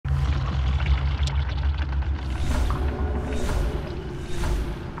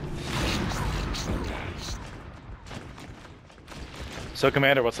So,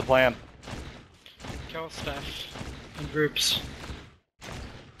 Commander, what's the plan? Kill stuff in groups.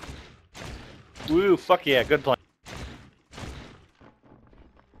 Woo, fuck yeah, good plan.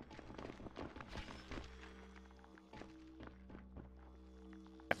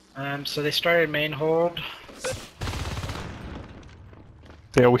 So they started main hold.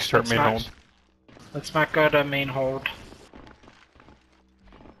 They always start main hold. Let's not go to main hold.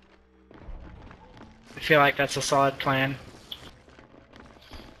 I feel like that's a solid plan.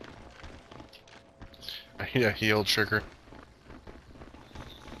 Yeah, heal trigger.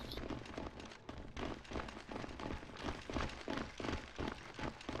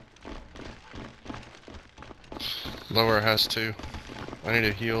 Lower has 2. I need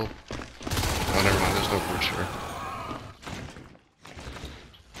a heal. Oh, never mind, there's no for sure.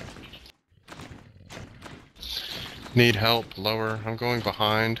 Need help, lower. I'm going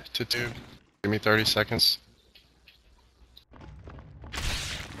behind to tube. Give me 30 seconds.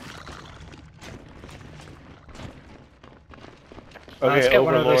 Okay, let's get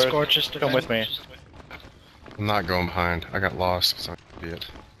one of those Overlord, scorches to come with me. I'm not going behind. I got lost because I'm an idiot.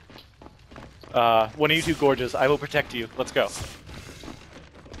 One of you two gorges, I will protect you. Let's go.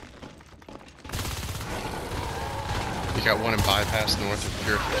 You got one in bypass north of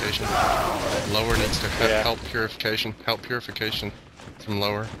purification. Lower needs to help purification. Help purification from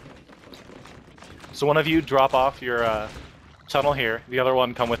lower. So one of you drop off your tunnel here. The other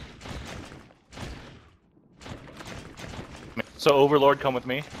one come with me. So Overlord, come with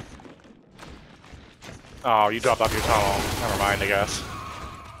me. Oh, you dropped off your tunnel. Never mind, I guess.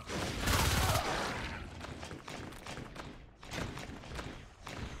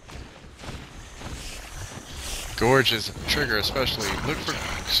 Gorge is trigger, especially. Look for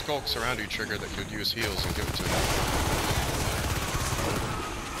skulks around you, trigger, that could use heals and give it to them.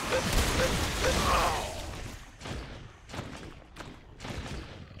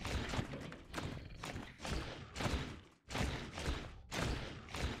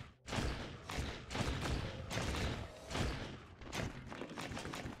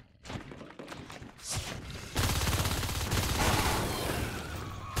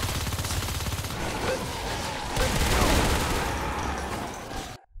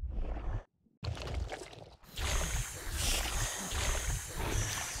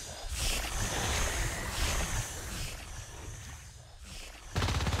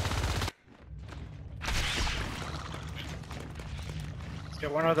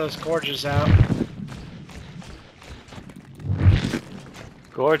 Get one of those gorges out.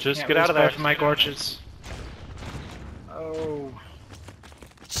 Gorgeous, get out of there. Both my gorges. Oh.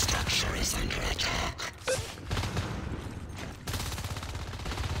 Structure is under attack.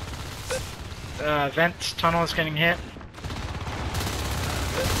 Vent tunnel is getting hit.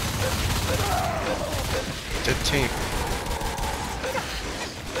 15.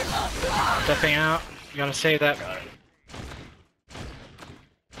 Stepping out. You gotta save that.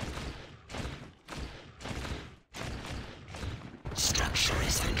 Structure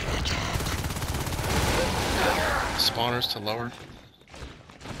is under attack. Spawners to lower.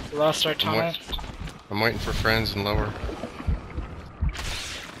 We lost our tunnel. I'm waiting for friends in lower.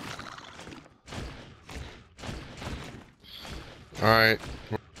 Alright,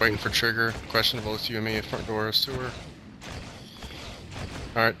 we're waiting for trigger. Questionable, it's you and me at front door of sewer.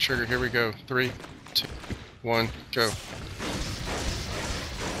 Alright, trigger, here we go. 3, 2, 1, go.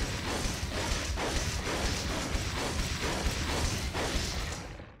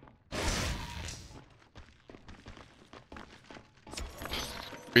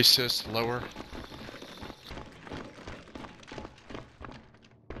 Resist, lower.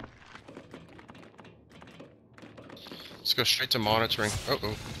 Let's go straight to monitoring.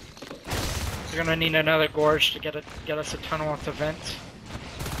 Uh-oh. We're gonna need another gorge to get us a tunnel off the vent.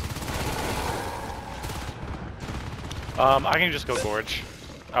 I can just go gorge.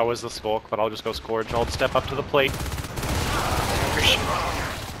 I was the skulk, but I'll just go gorge. I'll step up to the plate.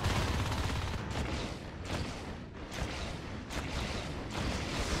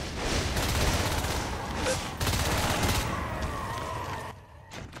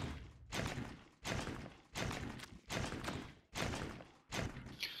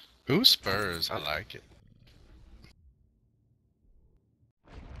 Ooh, Spurs, I like it.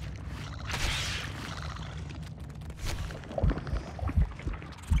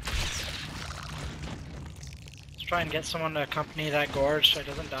 Let's try and get someone to accompany that gorge so it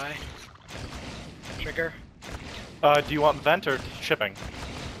doesn't die. Trigger. Do you want vent or shipping?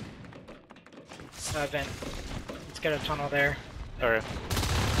 Vent. Let's get a tunnel there. Alright.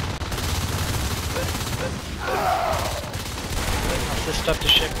 This stuff to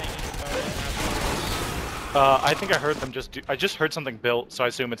shipping. I think I heard them I just heard something built, so I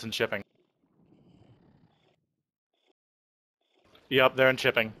assume it's in shipping. Yep, they're in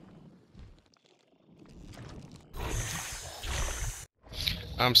shipping.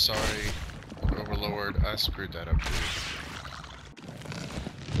 I'm sorry, Overlord. I screwed that up for you.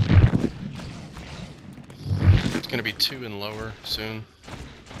 It's gonna be 2 and lower soon.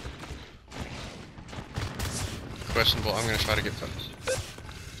 Questionable. I'm gonna try to get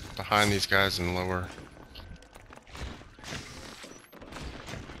behind these guys and lower.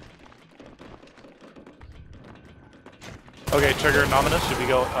 Okay, trigger Nominous. Should we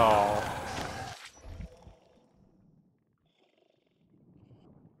go? Oh.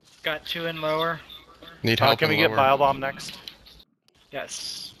 Got 2 in lower. Need help Can we in get lower. Biobomb next?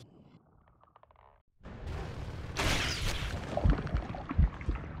 Yes.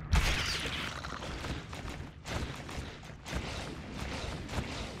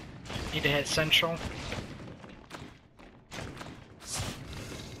 Need to hit central.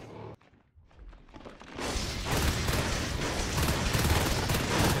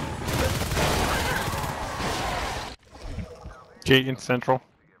 Gate in central.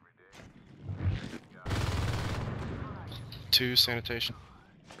 2 sanitation.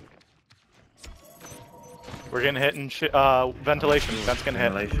 We're getting hit in ventilation. Vent's getting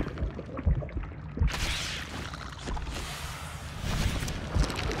hit. Ventilation.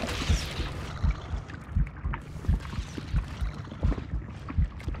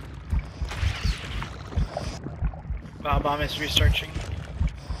 Bomb is researching.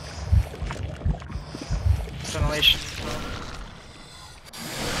 Ventilation.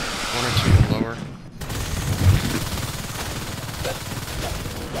 1 or 2 and lower.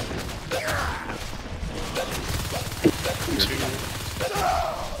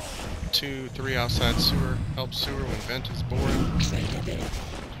 2, 3 outside sewer. Help sewer when vent is boring.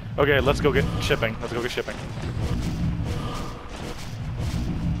 Okay, let's go get shipping. Let's go get shipping.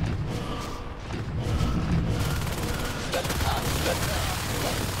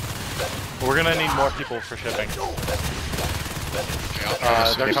 We're gonna need more people for shipping.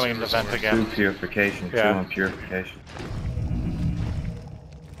 Okay, They're coming into vent again. 2 purification, 2 Yeah. on purification.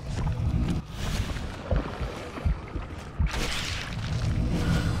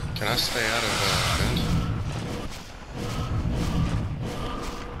 Can I stay out of vent?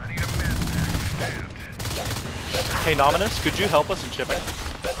 Hey, Nominous, could you help us in shipping?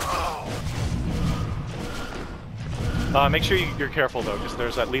 Make sure you're careful though, because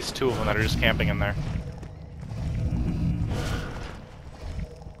there's at least 2 of them that are just camping in there.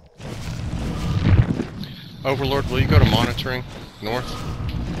 Overlord, will you go to monitoring? North?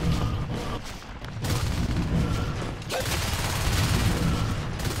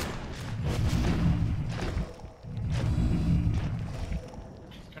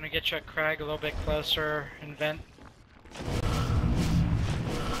 Gonna get you a Crag a little bit closer and vent.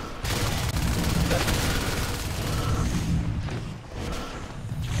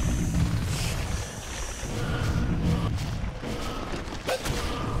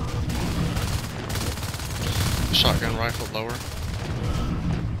 Shotgun rifle lower.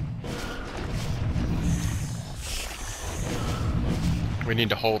 We need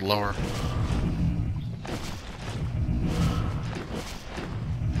to hold lower.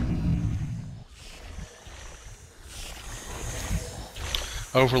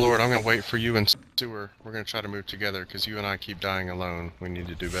 Overlord, I'm gonna wait for you and sewer. We're gonna try to move together because you and I keep dying alone. We need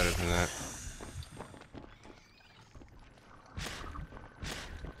to do better than that.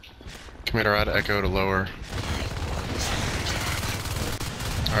 Commander, I'd echo to lower.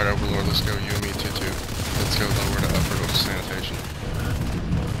 Alright, Overlord, let's go. You and me, 2-2. Let's go lower to upper to sanitation.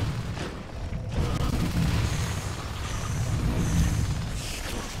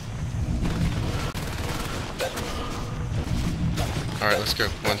 Alright, let's go.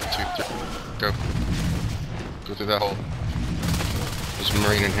 1, 2, 3. Go. Go through that hole. There's a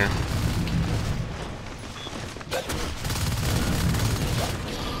Marine in here.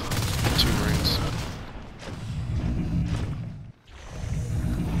 Two Marines.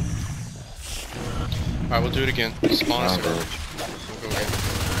 Alright, we'll do it again. Spawn us early. We'll go again.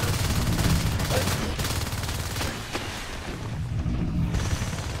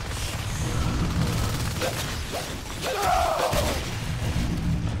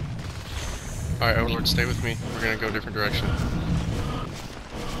 Alright, Overlord, stay with me. We're gonna go a different direction.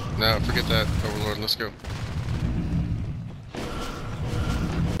 No, forget that, Overlord. Let's go.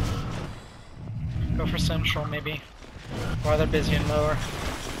 Go for central, maybe. While they're busy and lower.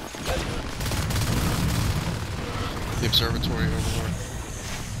 The observatory, Overlord.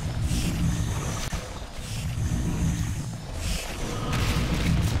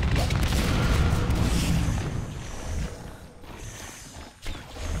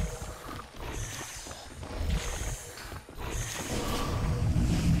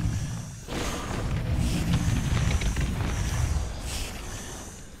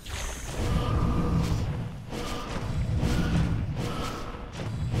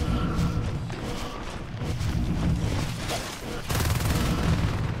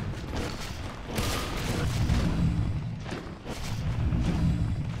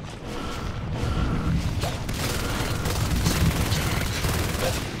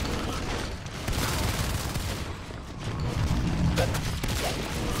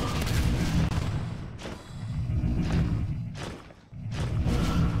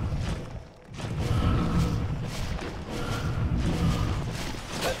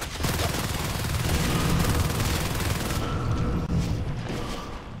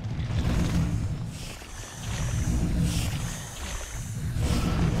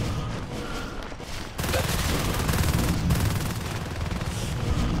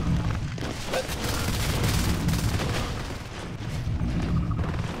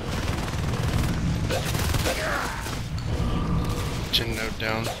 Gen node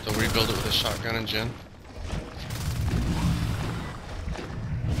down. They'll rebuild it with a shotgun and gen.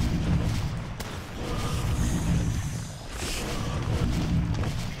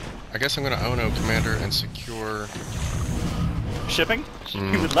 I guess I'm gonna Ono commander and secure. Shipping?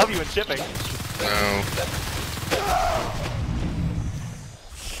 He would love you in shipping. No.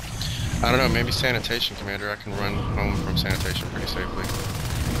 I don't know, maybe sanitation commander. I can run home from sanitation pretty safely.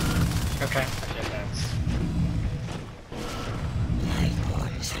 Okay.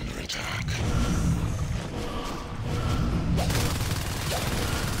 Lightborn's under attack.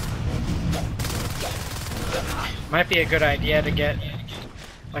 Might be a good idea to get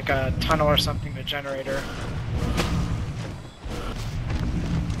like a tunnel or something to generator.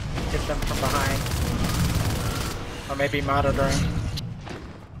 Hit them from behind. Or maybe monitoring.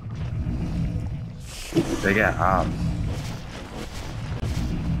 They got ops.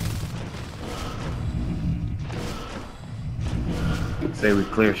 Say we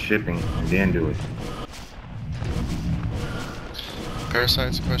clear shipping and then do it.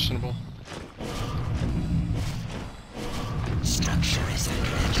 Parasites questionable. Structure is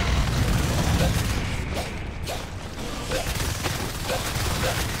under attack.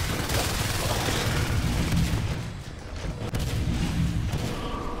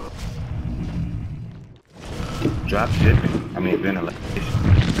 Drop shipping. I mean ventilation.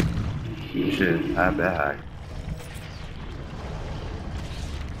 You should have that high.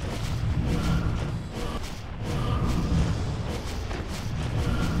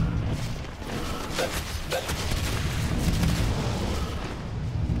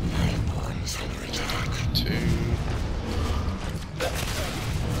 Lightborn's under attack. 2.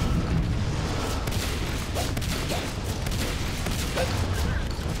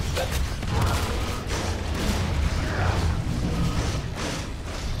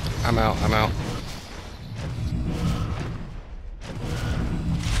 I'm out, I'm out.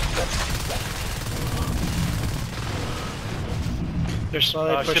 They're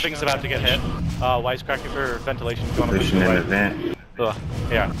slowly pushing. Shipping's about to get hit. Wisecracker for ventilation. If you want to push Pushing it in away. the vent.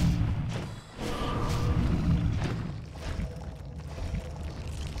 Yeah.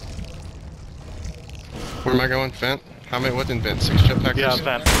 Where am I going? Vent? How many? What in vent? 6 jetpackers? Yeah,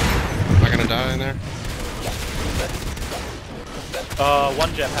 vent. Am I gonna die in there? 1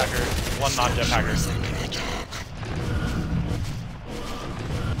 jetpacker, 1 non-jetpacker.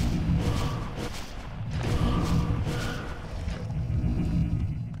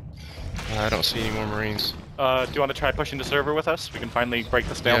 I don't see any more Marines. Do you want to try pushing the server with us? We can finally break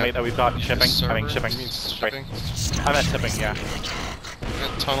the stalemate that we've got in shipping. Server? I mean shipping. You mean Right. shipping? I meant shipping, yeah.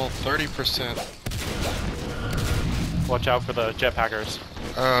 Vent tunnel 30%. Watch out for the jetpackers.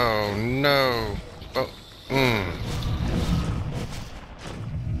 Oh no. Oh.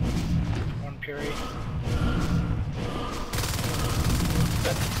 One Fury.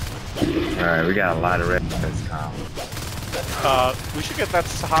 Alright, we got a lot of red this time. We should get that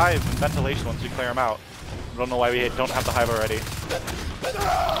hive and ventilation once we clear them out. I don't know why we don't have the hive already.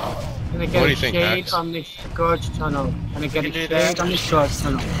 Can I What get do a you think, shade Max? on this gorge tunnel? Can I get a You can do shade that. on this gorge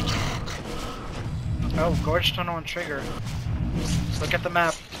tunnel? Oh, Gorge Tunnel and Trigger. Look at the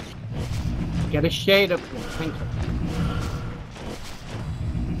map. Get a shade up here, thank you.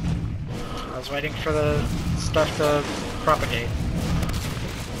 I was waiting for the stuff to propagate.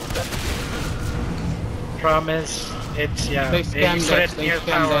 Problem is, it's, yeah, They you scanned put it, it they near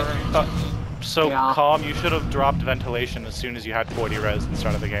scanned power. So, Yeah. Calm, you should have dropped ventilation as soon as you had 40 res at the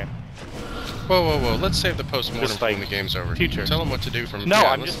start of the game. Whoa, whoa, whoa. Let's save the post-mortem Just for when like the game's over. future. Tell them what to do from No,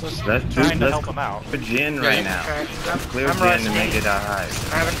 yeah, I'm let's- just Let's trying to let's help them out. clear Gen Yeah, right you- now. Okay, Clear I'm Gen rusty. to make it our high.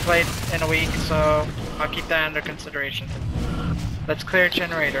 I haven't played in a week, so I'll keep that under consideration. Let's clear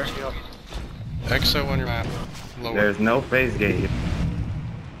generator. Exo on your map. Lower. There's no phase gate here.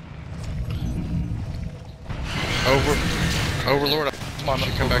 Overlord, I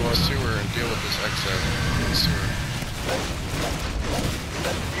should come back to sewer and deal with this Exo in the sewer.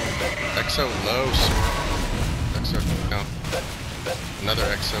 Exo low sewer. Exo, no. Another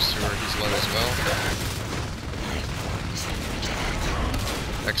Exo sewer, he's low as well.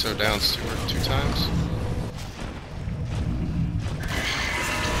 Exo down sewer 2 times.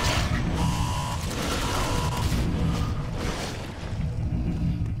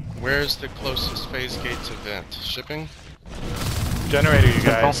 Where's the closest phase gate to vent? Shipping? Generator, you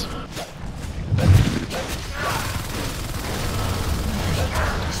guys.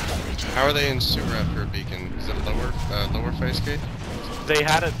 How are they in sewer after a beacon? Is it lower phase gate? They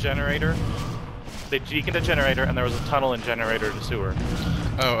had a generator. They beaconed a generator, and there was a tunnel and generator to sewer.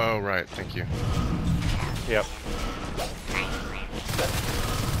 Oh, right, thank you. Yep.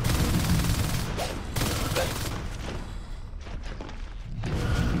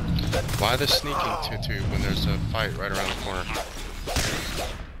 Why the sneaking 2-2 when there's a fight right around the corner?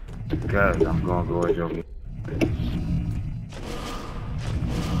 Because I'm gonna go with your.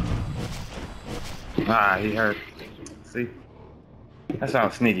 Ah, he hurt. See? That's all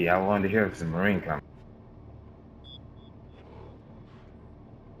sneaky. I wanted to hear if some Marine coming.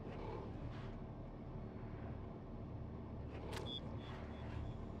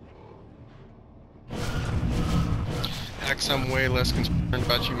 I'm way less concerned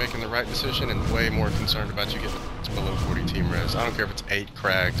about you making the right decision and way more concerned about you getting below 40 team res. I don't care if it's 8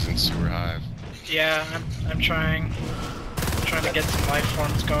 crags in sewer hive. Yeah, I'm trying. I'm trying to get some life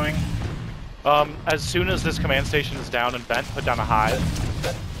forms going. As soon as this command station is down and bent, put down a hive.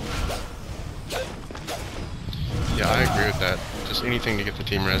 Yeah, I agree with that. Just anything to get the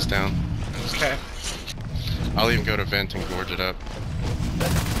team res down. Okay. I'll even go to vent and gorge it up.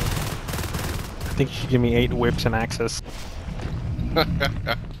 I think you should give me 8 whips and access.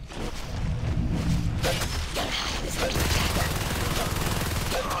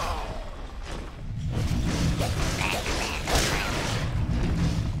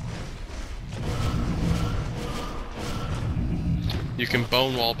 You can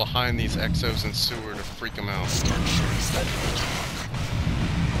bone wall behind these exos in sewer to freak them out.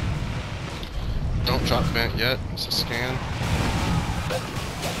 Don't drop vent yet. It's a scan.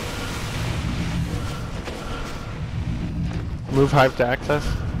 Move hive to access.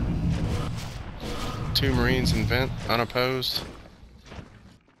 2 Marines in vent, unopposed.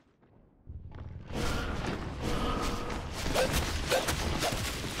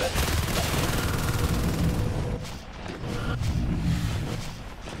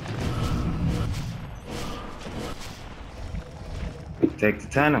 Take the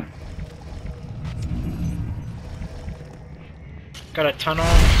tunnel. Got a tunnel.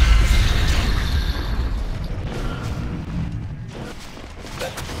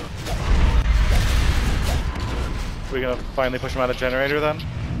 We're gonna finally push him out of the generator then?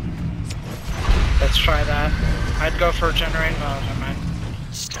 Let's try that. I'd go for a generator. Oh, never mind.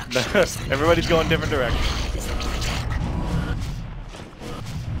 Everybody's going different directions.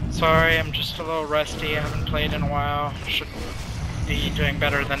 Sorry, I'm just a little rusty. I haven't played in a while. Should be doing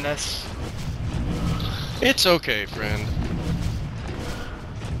better than this. It's okay, friend.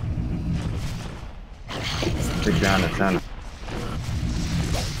 Take down the tunnel.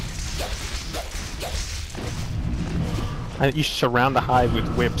 You should surround the hive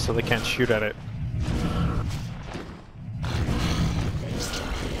with whips so they can't shoot at it.